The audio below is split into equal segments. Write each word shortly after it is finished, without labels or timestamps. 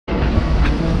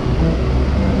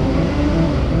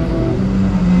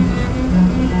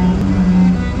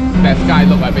guy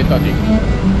looked like a bit dodgy.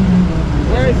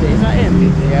 Where is he? Is that him?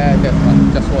 Yeah,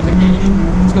 just walking.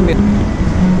 It's gonna be.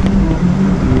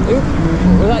 Who?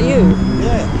 Was that you?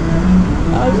 Yeah.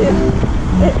 Oh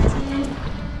yeah.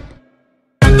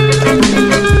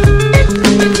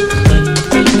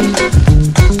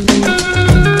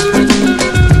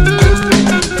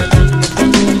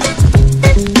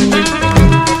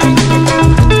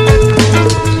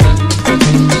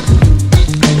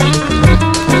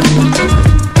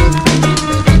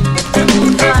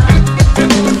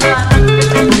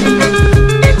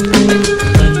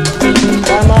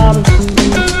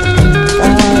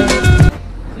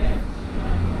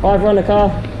 I've run the car.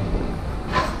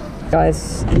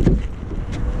 Guys,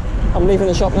 I'm leaving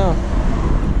the shop now.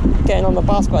 Getting on the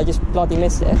bus, but I just bloody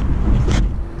missed it.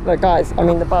 Look guys, I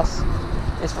mean the bus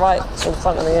is right in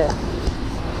front of me here.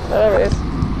 There it is.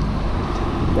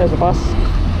 There's the bus.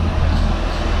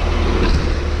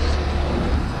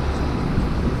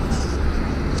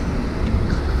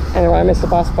 Anyway, I missed the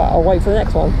bus, but I'll wait for the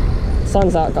next one.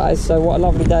 Sun's out guys, so what a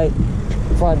lovely day.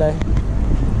 Friday.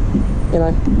 You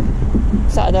know.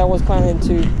 Saturday I was planning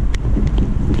to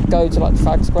go to like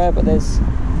Trafalgar Square, but there's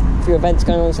a few events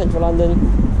going on in central London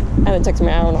and it takes me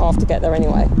an hour and a half to get there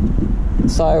anyway,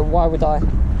 so why would I? Do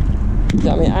you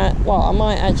know what I mean? Well, I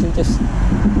might actually just,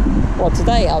 well,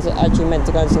 today I was actually meant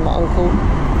to go and see my uncle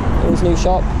in his new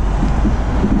shop,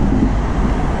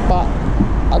 but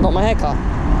I got my hair cut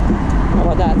at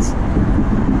my dad's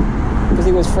because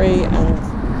he was free, and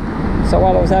so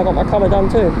while I was there I got my colour done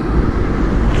too.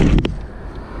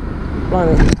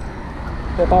 Blimey, a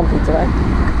bit bumpy today.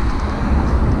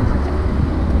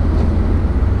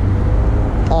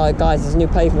 Oh guys, there's a new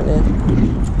pavement here.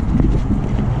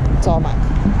 Tarmac.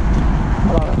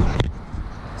 I love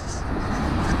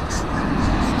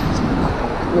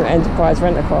it. New Enterprise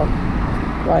rent-a-car.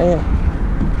 Right here.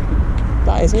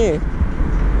 That is new.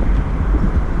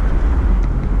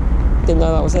 Didn't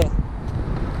know that was here.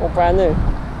 All brand new.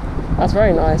 That's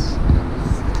very nice.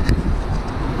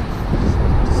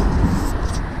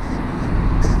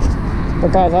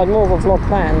 But guys, I had more of a vlog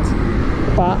planned,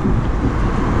 but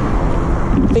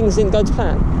things didn't go to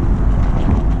plan.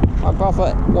 My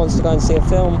brother wants to go and see a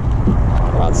film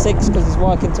around 6 because he's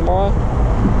working tomorrow.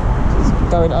 He's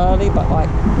going early, but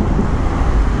like,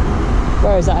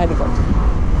 where is that helicopter?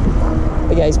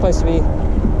 But yeah, he's supposed to be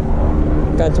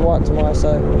going to work tomorrow,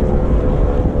 so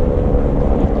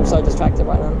I'm so distracted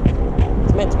right now.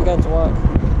 He's meant to be going to work,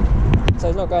 so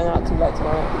he's not going out too late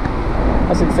tonight.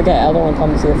 I said, forget it, I don't want to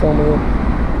come and see a film with you.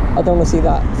 I don't want to see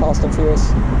that Fast and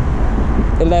Furious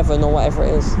 11 or whatever it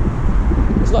is.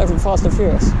 It's not even Fast and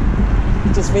Furious.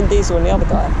 It's just Vin Diesel and the other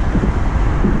guy.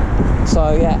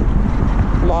 So yeah,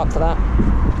 I'm not up for that.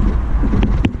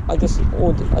 I just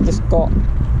got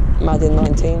Madden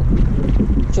 19.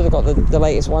 Should have got the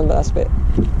latest one, but that's a bit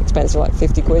expensive, like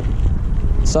 50 quid.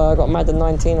 So I got Madden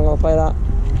 19, I'm going to play that.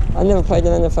 I never played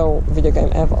an NFL video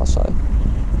game ever, so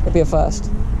it'll be a first.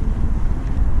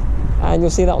 And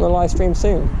you'll see that on the live stream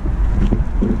soon.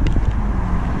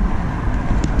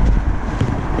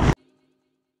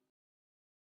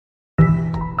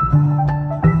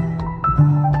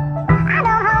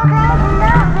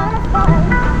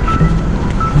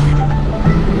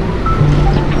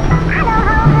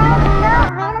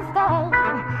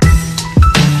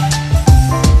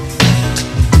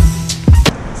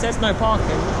 It says no parking,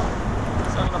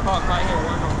 so I'm going to park right here,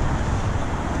 why not?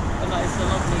 But no, it's a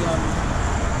lovely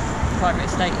private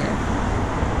estate here.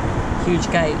 Huge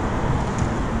gate,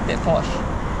 bit posh.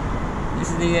 This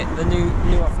is the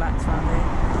newer flats around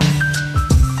here.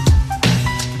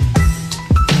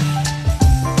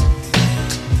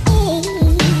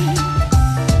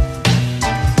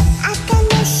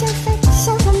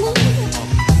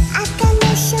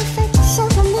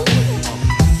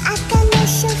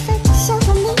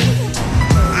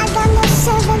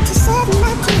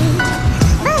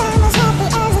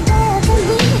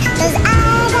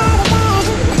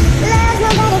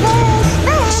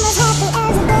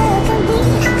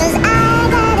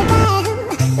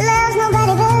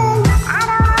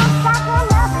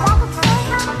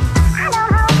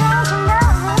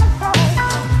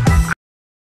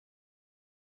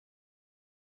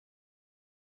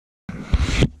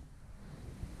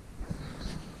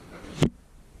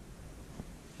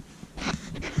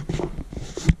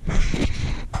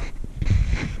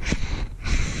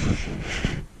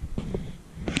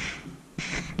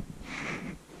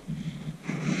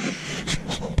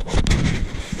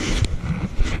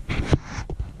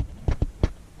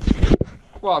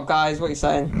 What up guys, what are you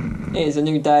saying? It is a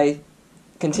new day,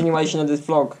 continuation of this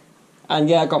vlog. And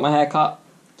yeah, I got my hair cut,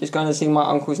 just going to see my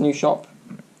uncle's new shop.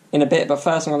 in a bit, but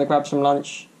first I'm going to grab some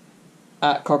lunch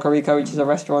at Cocorico, which is a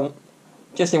restaurant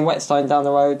just in Whetstone down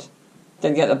the road.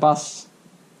 Then get the bus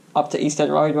up to East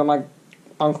End Road where my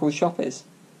uncle's shop is.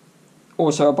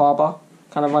 Also a barber,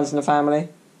 kind of runs in the family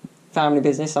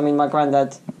business. I mean, my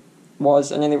granddad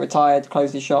was, and then he retired,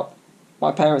 closed his shop.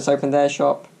 My parents opened their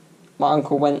shop. My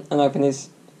uncle went and opened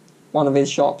one of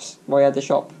his shops, where he had the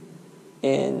shop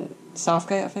in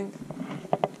Southgate, I think.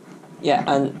 Yeah,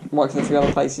 and worked in a few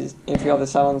other places, in a few other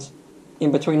salons.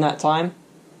 In between that time,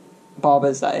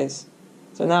 barbers, that is.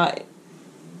 So now,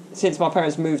 since my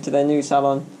parents moved to their new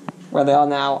salon, where they are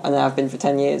now, and they have been for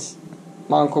 10 years,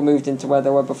 my uncle moved into where they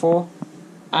were before,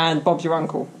 and Bob's your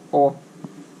uncle, or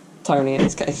Tony in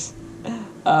this case.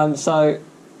 So,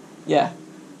 yeah.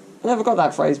 I never got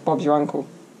that phrase, Bob's your uncle.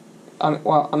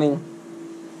 I mean,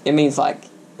 it means like,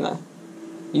 you know,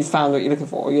 you found what you're looking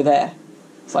for, or you're there.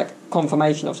 It's like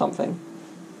confirmation of something.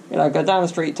 You know, go down the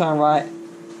street, turn right,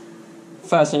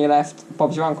 first on your left,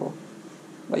 Bob's your uncle.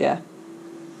 But yeah,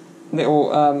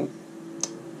 little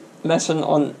lesson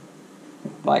on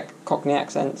like Cockney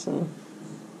accents and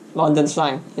London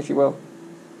slang, if you will.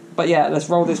 But yeah, let's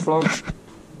roll this vlog.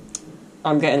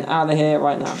 I'm getting out of here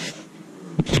right now.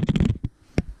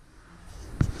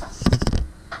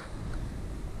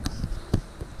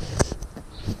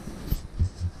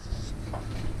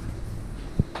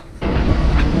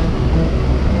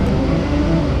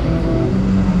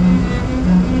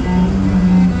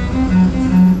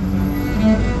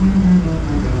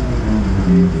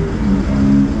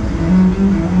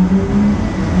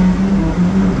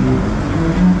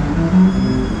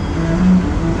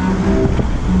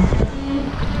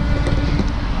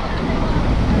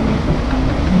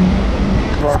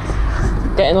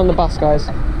 Getting on the bus, guys.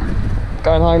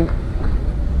 Going home,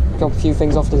 drop a few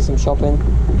things off, do some shopping.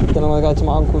 Then I'm going to go to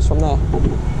my uncle's from there.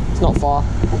 It's not far.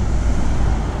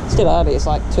 Still early, it's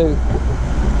like 2.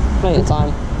 Plenty of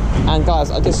time. And guys,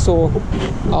 I just saw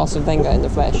Arsene Wenger in the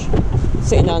flesh.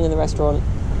 Sitting down in the restaurant,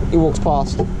 he walks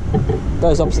past,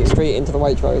 goes opposite street into the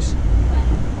Waitrose.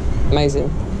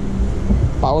 Amazing.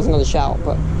 But I wasn't going to shout,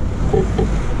 but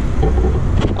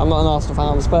I'm not an Arsenal fan,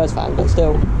 I'm a Spurs fan, but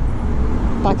still.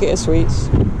 Packet of sweets,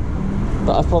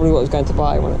 but that's probably what I was going to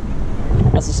buy, wasn't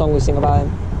it? That's the song we sing about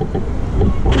him.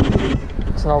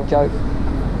 It's an old joke.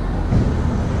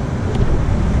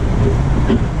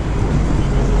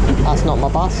 That's not my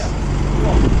bus.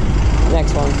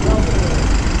 Next one.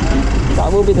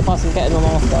 That will be the bus I'm getting on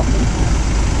after.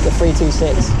 The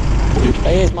 326.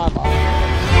 But here's my bus.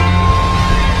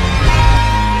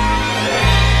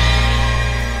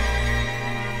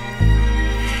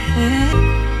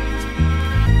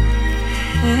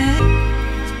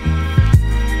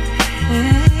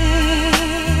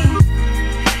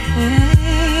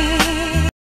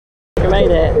 We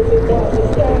made it.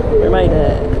 We made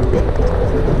it.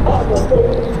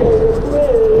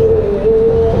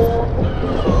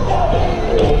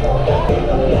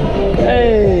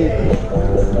 Hey.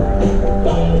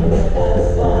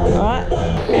 Alright.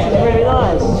 This is really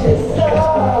nice.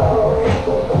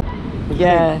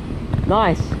 Yeah.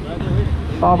 Nice.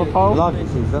 Barber pole. Love it,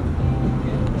 Caesar.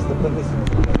 It's the publicity.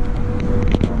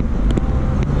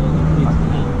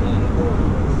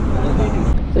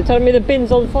 So you're telling me the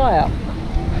bin's on fire?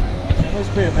 Where's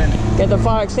the bin? Get the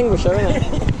fire extinguisher, innit?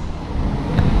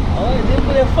 Oh, it didn't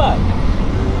put a fuck.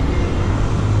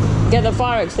 Get the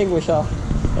fire extinguisher. No,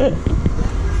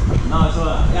 it's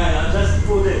alright. Yeah, just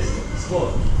pull this.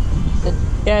 Sport.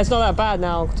 Yeah, it's not that bad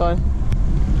now, Uncle Tony.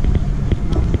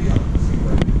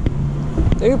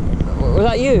 Who? Was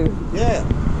that you? Yeah.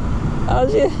 That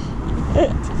was you?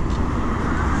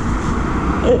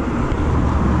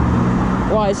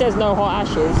 Right, it says no hot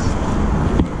ashes.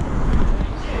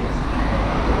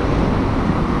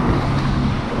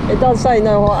 It does say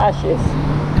no hot ashes.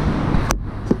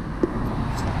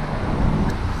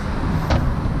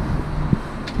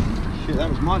 Shit, that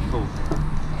was my fault.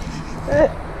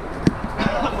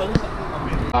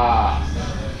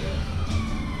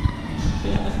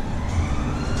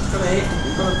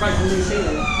 We've got to break the new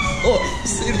ceiling. Oh,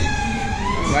 silly.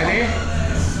 Ready?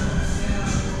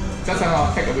 Just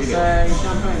take a video.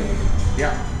 Champagne.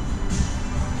 Yeah.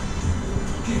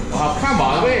 Wow, come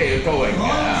on, where are you going?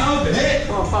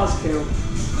 Oh, buzzkill.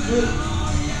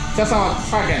 Just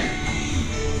try again.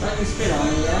 Let me spin on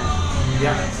me, yeah?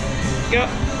 Yeah.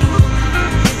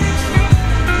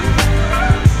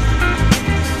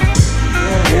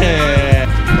 Yeah.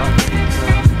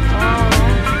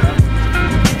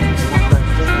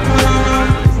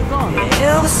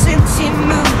 Ever since you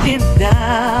moved it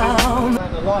down. No,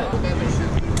 he's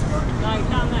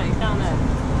down there,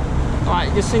 Alright,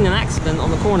 just seen an accident on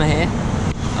the corner here.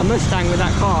 a Mustang with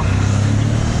that car.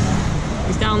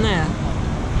 He's down there.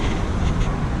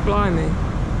 Blimey.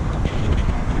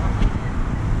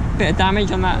 Bit of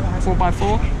damage on that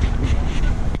 4x4.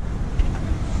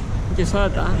 You just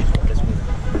heard that.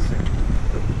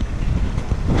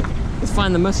 Let's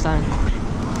find the Mustang.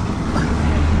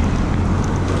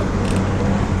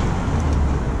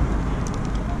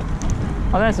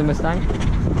 Oh, there's a Mustang.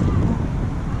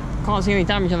 Can't see any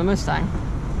damage on the Mustang.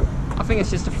 I think it's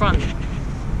just the front.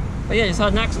 But yeah, just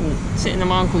had an accident. Sitting in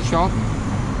my uncle's shop,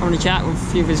 having a chat with a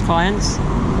few of his clients.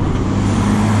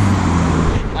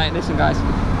 Like, listen guys,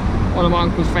 one of my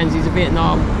uncle's friends, he's a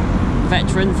Vietnam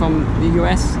veteran from the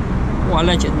US. What a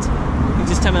legend. He's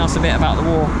just telling us a bit about the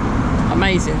war.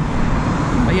 Amazing.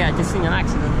 But yeah, just seen an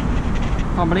accident.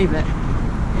 Can't believe it.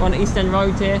 We're on the East End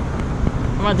Road here.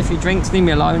 I've had a few drinks, leave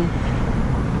me alone.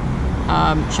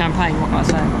 Champagne, what can I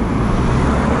say?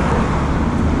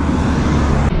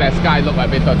 That sky look a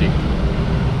bit dodgy.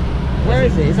 Where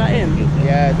is it? Is that him?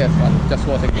 Yeah, that's one. Just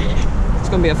watching you. It's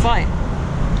gonna be a fight.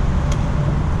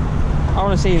 I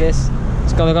wanna see this.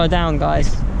 It's gotta go down, guys.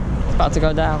 It's about to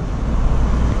go down.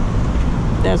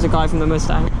 There's the guy from the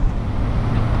Mustang.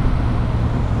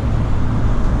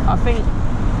 I think,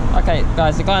 okay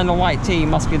guys, the guy in the white tee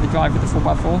must be the driver of the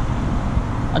 4x4.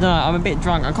 I don't know, I'm a bit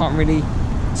drunk, I can't really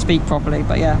speak properly,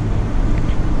 but yeah.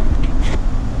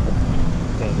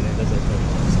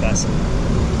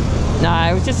 Nah,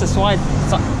 it was just a side.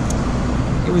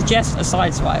 It was just a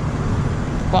side swipe.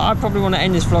 But I probably want to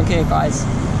end this vlog here, guys.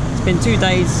 It's been 2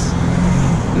 days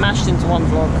mashed into one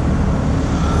vlog.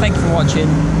 Thank you for watching.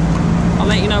 I'll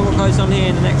let you know what goes on here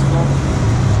in the next vlog.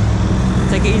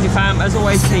 Take it easy, fam. As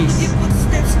always, peace.